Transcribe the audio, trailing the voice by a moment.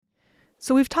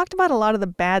So we've talked about a lot of the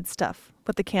bad stuff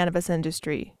with the cannabis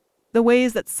industry, the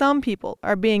ways that some people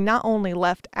are being not only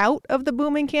left out of the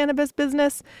booming cannabis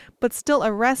business, but still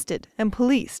arrested and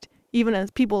policed, even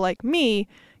as people like me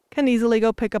can easily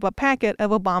go pick up a packet of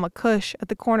Obama Kush at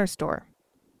the corner store.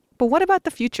 But what about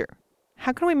the future?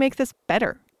 How can we make this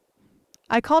better?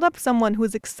 I called up someone who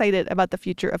is excited about the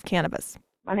future of cannabis.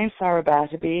 My name's Sarah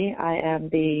Batterby. I am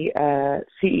the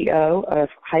CEO of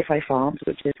HiFi Farms,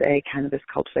 which is a cannabis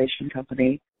cultivation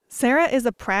company. Sarah is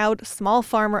a proud small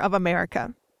farmer of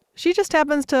America. She just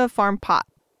happens to farm pot,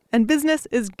 and business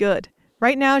is good.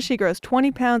 Right now, she grows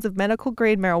 20 pounds of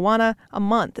medical-grade marijuana a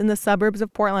month in the suburbs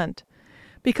of Portland.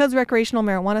 Because recreational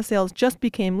marijuana sales just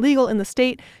became legal in the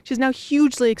state, she's now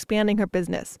hugely expanding her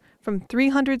business from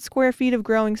 300 square feet of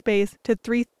growing space to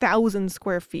 3,000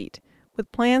 square feet,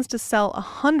 with plans to sell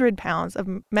 100 pounds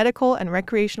of medical and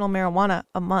recreational marijuana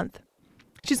a month.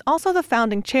 She's also the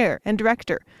founding chair and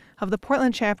director of the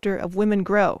Portland chapter of Women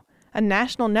Grow, a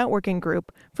national networking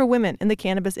group for women in the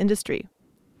cannabis industry.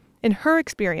 In her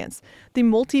experience, the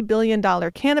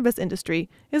multi-billion-dollar cannabis industry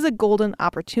is a golden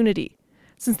opportunity.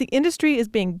 Since the industry is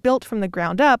being built from the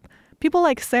ground up, people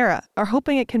like Sarah are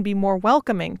hoping it can be more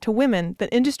welcoming to women than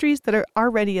industries that are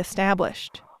already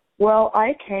established. Well,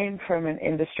 I came from an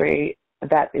industry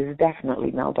that is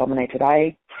definitely male-dominated.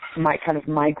 I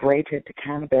migrated to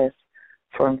cannabis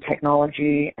from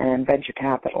technology and venture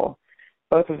capital.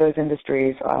 Both of those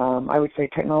industries, I would say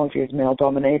technology is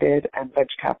male-dominated, and venture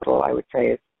capital, I would say,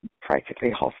 is practically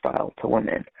hostile to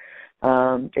women.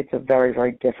 It's a very,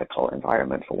 very difficult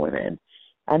environment for women.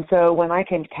 And so when I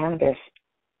came to cannabis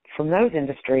from those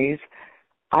industries,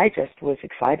 I just was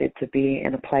excited to be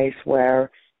in a place where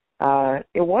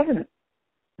it wasn't,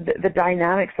 the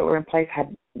dynamics that were in place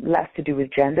had less to do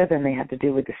with gender than they had to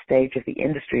do with the stage of the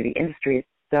industry. The industry is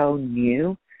so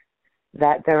new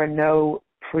that there are no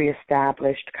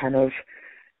pre-established kind of,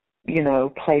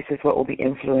 places where all the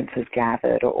influence has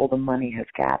gathered or all the money has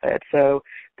gathered. So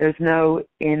there's no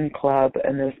in club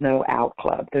and there's no out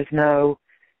club. There's no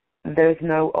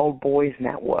old boys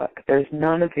network. There's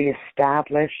none of the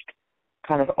established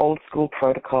kind of old school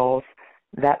protocols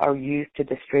that are used to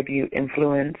distribute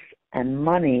influence and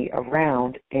money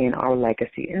around in our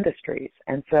legacy industries.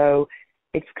 And so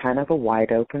it's kind of a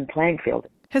wide open playing field.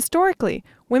 Historically,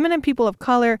 women and people of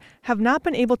color have not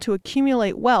been able to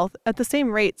accumulate wealth at the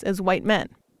same rates as white men.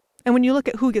 And when you look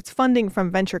at who gets funding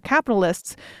from venture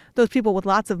capitalists, those people with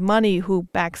lots of money who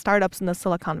back startups in the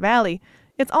Silicon Valley,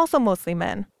 it's also mostly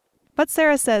men. But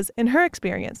Sarah says, in her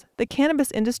experience, the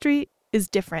cannabis industry is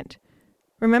different.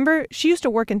 Remember, she used to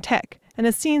work in tech and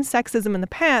has seen sexism in the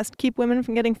past keep women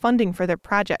from getting funding for their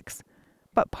projects.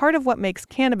 But part of what makes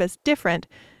cannabis different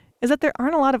is that there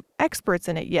aren't a lot of experts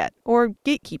in it yet, or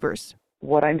gatekeepers.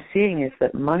 What I'm seeing is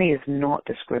that money is not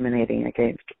discriminating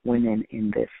against women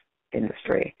in this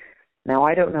industry. Now,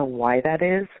 I don't know why that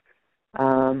is.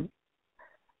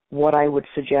 What I would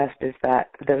suggest is that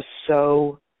there's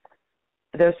so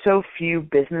few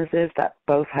businesses that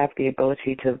both have the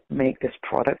ability to make this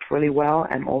product really well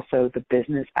and also the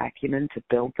business acumen to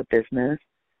build the business,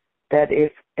 that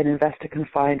if an investor can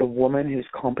find a woman who's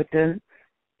competent,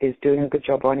 is doing a good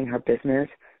job running her business,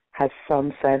 has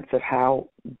some sense of how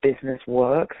business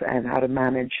works and how to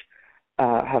manage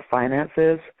her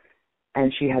finances,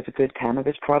 and she has a good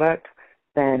cannabis product,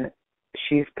 then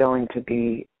she's going to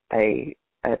be a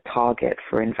target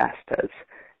for investors.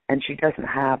 And she doesn't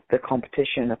have the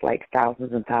competition of like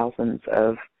thousands and thousands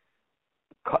of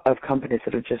companies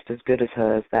that are just as good as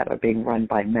hers that are being run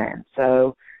by men.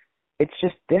 So it's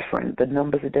just different. The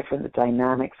numbers are different. The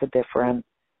dynamics are different.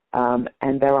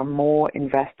 And there are more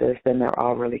investors than there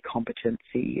are really competent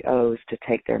CEOs to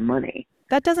take their money.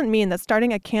 That doesn't mean that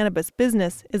starting a cannabis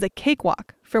business is a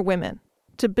cakewalk for women.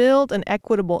 To build an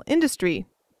equitable industry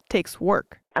takes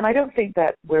work. And I don't think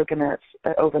that we're going to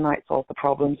overnight solve the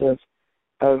problems of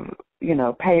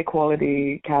pay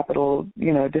equality, capital,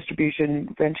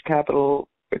 distribution, venture capital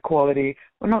equality.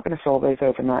 We're not going to solve those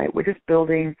overnight. We're just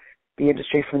building the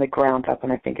industry from the ground up,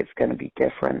 and I think it's going to be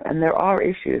different. And there are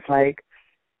issues like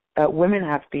women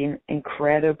have been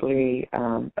incredibly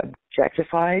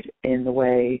objectified in the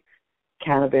way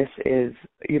cannabis is,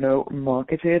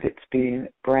 marketed. It's being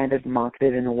branded and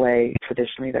marketed in a way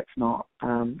traditionally that's not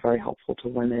very helpful to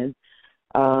women.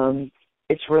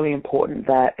 It's really important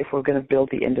that if we're going to build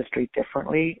the industry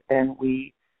differently, then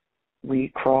we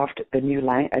craft a new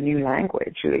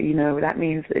language. That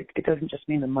means it doesn't just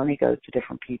mean the money goes to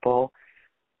different people.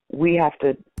 We have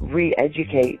to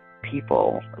re-educate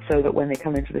people so that when they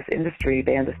come into this industry,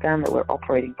 they understand that we're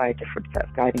operating by a different set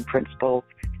of guiding principles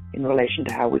in relation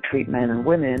to how we treat men and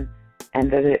women,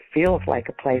 and that it feels like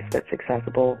a place that's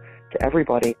accessible to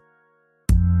everybody.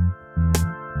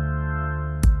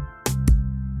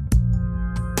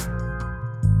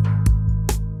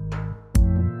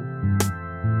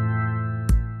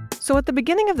 So at the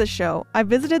beginning of the show, I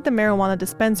visited the marijuana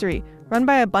dispensary run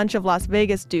by a bunch of Las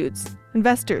Vegas dudes,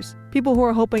 investors, people who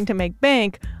are hoping to make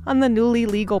bank on the newly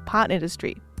legal pot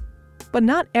industry. But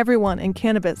not everyone in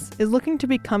cannabis is looking to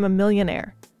become a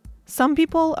millionaire. Some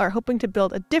people are hoping to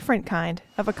build a different kind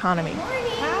of economy. Morning.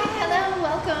 Hi. Hello.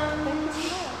 Welcome. Thank you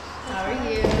so much. How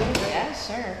are you? Yeah,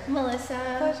 sure. Melissa.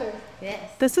 Pleasure.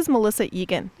 Yes. This is Melissa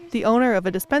Egan, the owner of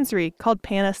a dispensary called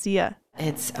Panacea.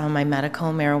 It's my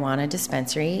medical marijuana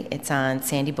dispensary. It's on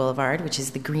Sandy Boulevard, which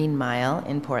is the Green Mile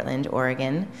in Portland,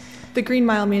 Oregon. The Green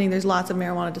Mile meaning there's lots of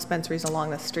marijuana dispensaries along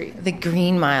the street. The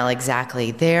Green Mile,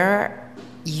 exactly. There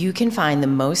you can find the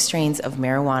most strains of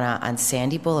marijuana on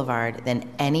Sandy Boulevard than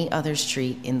any other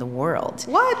street in the world.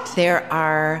 What?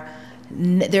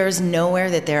 There's nowhere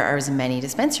that there are as many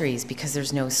dispensaries because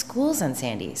there's no schools on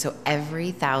Sandy. So every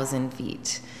 1,000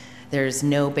 feet, there's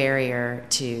no barrier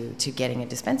to getting a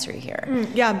dispensary here.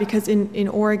 Yeah, because in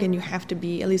Oregon, you have to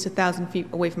be at least 1,000 feet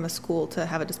away from a school to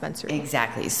have a dispensary.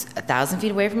 Exactly. 1,000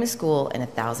 feet away from a school and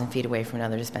 1,000 feet away from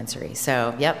another dispensary.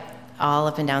 So, yep, all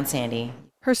up and down Sandy.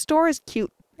 Her store is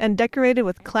cute and decorated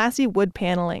with classy wood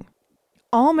paneling.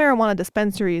 All marijuana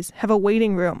dispensaries have a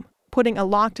waiting room, putting a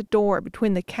locked door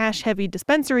between the cash-heavy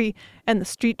dispensary and the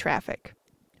street traffic.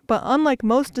 But unlike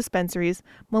most dispensaries,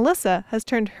 Melissa has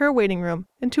turned her waiting room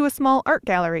into a small art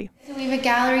gallery. So we have a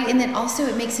gallery, and then also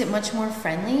it makes it much more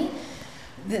friendly.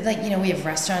 We have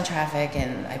restaurant traffic,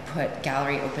 and I put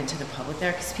gallery open to the public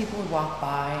there because people would walk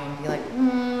by and be like,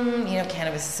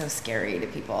 cannabis is so scary to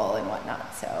people and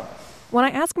whatnot, so... When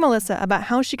I ask Melissa about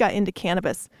how she got into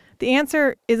cannabis, the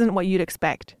answer isn't what you'd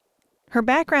expect. Her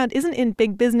background isn't in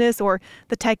big business or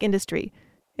the tech industry.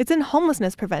 It's in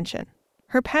homelessness prevention.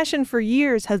 Her passion for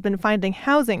years has been finding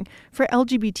housing for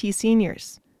LGBT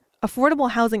seniors.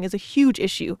 Affordable housing is a huge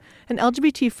issue, and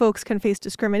LGBT folks can face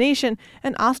discrimination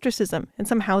and ostracism in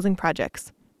some housing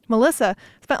projects. Melissa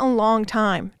spent a long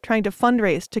time trying to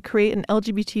fundraise to create an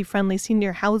LGBT-friendly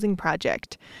senior housing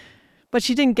project, but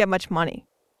she didn't get much money.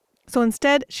 So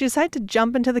instead, she decided to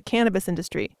jump into the cannabis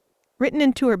industry. Written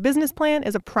into her business plan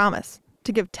is a promise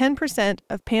to give 10%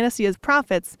 of Panacea's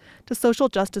profits to social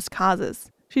justice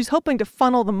causes. She's hoping to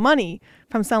funnel the money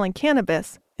from selling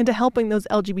cannabis into helping those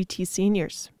LGBT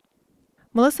seniors.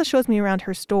 Melissa shows me around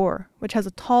her store, which has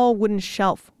a tall wooden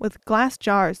shelf with glass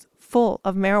jars full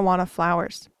of marijuana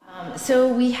flowers.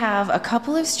 So we have a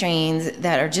couple of strains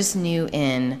that are just new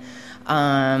in.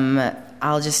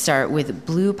 I'll just start with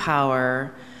Blue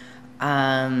Power.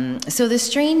 So the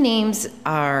strain names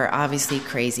are obviously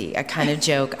crazy. I kind of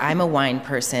joke, I'm a wine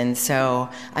person, so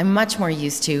I'm much more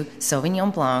used to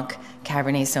Sauvignon Blanc,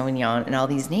 Cabernet Sauvignon, and all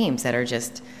these names that are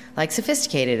just like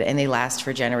sophisticated and they last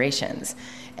for generations.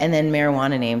 And then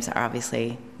marijuana names are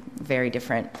obviously very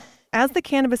different. As the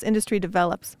cannabis industry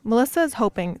develops, Melissa is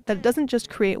hoping that it doesn't just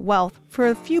create wealth for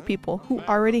a few people who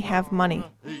already have money.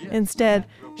 Instead,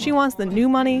 she wants the new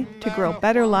money to grow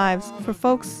better lives for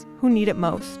folks who need it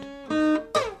most.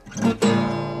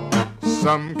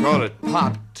 Some call it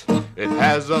pot, it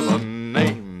has other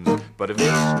names, but if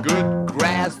it's good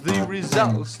grass, the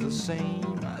result's the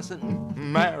same. I said,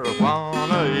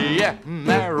 marijuana, yeah,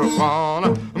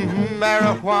 marijuana,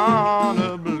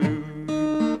 marijuana blue.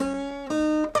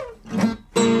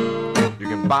 You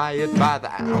can buy it by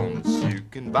the ounce, you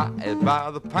can buy it by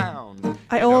the pound.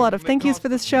 I owe a lot of thank yous for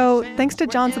this show. Thanks to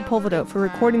John Sepulvedo for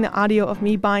recording the audio of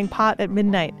me buying pot at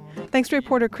midnight. Thanks to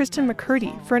reporter Kristen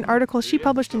McCurdy for an article she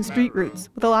published in Street Roots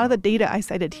with a lot of the data I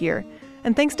cited here.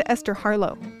 And thanks to Esther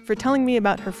Harlow for telling me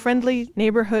about her friendly,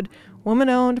 neighborhood,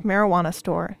 woman-owned marijuana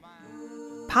store.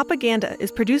 Popaganda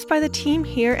is produced by the team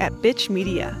here at Bitch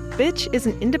Media. Bitch is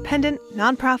an independent,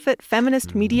 nonprofit,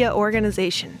 feminist media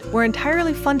organization. We're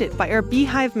entirely funded by our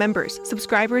Beehive members,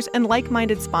 subscribers, and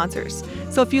like-minded sponsors.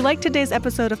 So if you like today's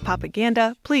episode of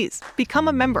Popaganda, please become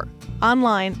a member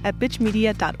online at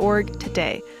bitchmedia.org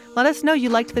today. Let us know you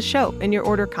liked the show in your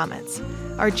order comments.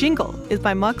 Our jingle is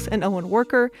by Mux and Owen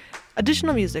Worker.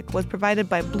 Additional music was provided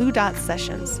by Blue Dot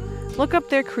Sessions. Look up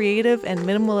their creative and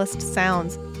minimalist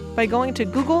sounds by going to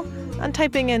Google and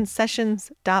typing in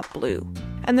sessions.blue.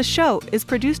 And the show is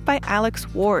produced by Alex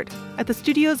Ward at the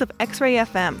studios of X-Ray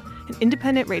FM, an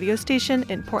independent radio station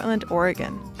in Portland,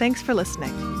 Oregon. Thanks for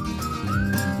listening.